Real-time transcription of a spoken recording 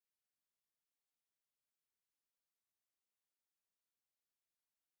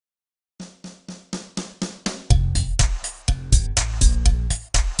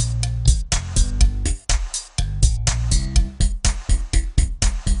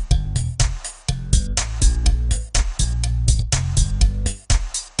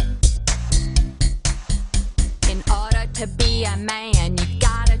be a man, you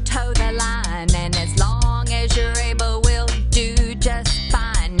gotta toe the line, and as long as you're able, we'll do just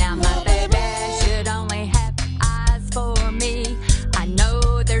fine. Now my baby should only have eyes for me. I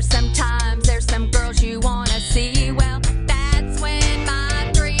know there's some girls you wanna see. Well, that's when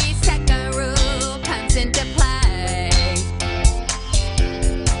my 3-second rule comes into play.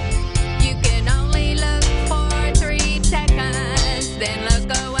 You can only look for 3 seconds, then look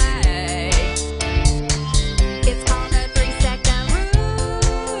away. It's called a 3-second rule,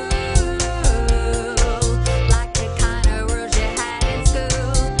 like the kind of rules you had in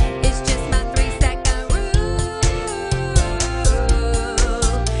school. It's just my 3-second rule.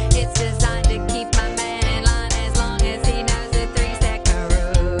 It's designed to keep my man in line as long as he knows the 3-second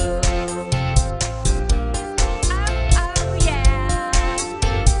rule. Oh yeah.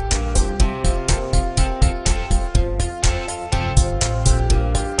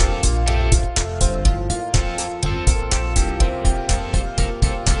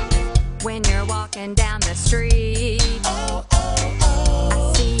 When you're walking down the street,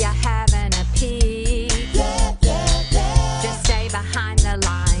 I see you having a peek. Just stay behind the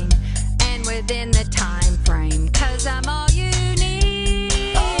line and within the time frame, 'cause I'm all you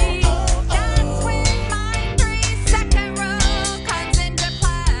need. That's when my 3-second rule comes into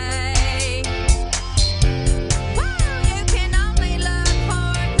play. Woo! You can only look for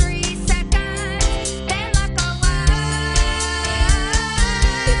 3 seconds, then look away.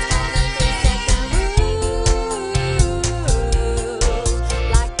 It's called a 3-second rule,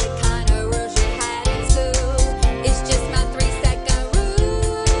 like the kind of rules you had in school. It's just my 3-second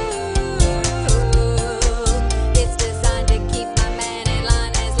rule. It's designed to keep my man in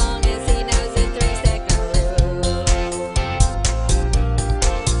line as long as he knows the 3-second rule.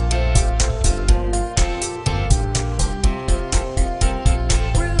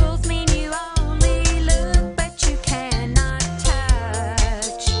 Rules mean you only look, but you cannot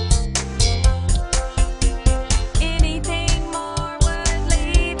touch. Anything more would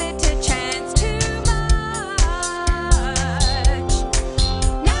leave it to chance too much.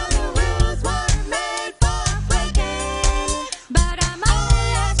 Now the rules were made for breaking, but I'm only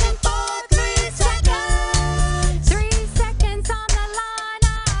asking for 3 seconds. 3 seconds on the line, I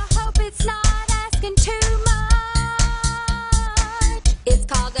hope it's not asking too much. It's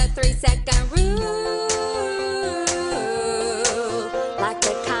called a 3-second rule, like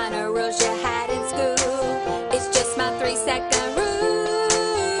the kind of rules you had in school. It's just my 3-second rule.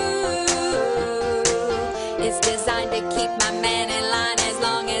 It's designed to keep my man in line as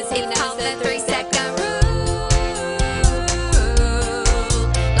long as he knows the 3-second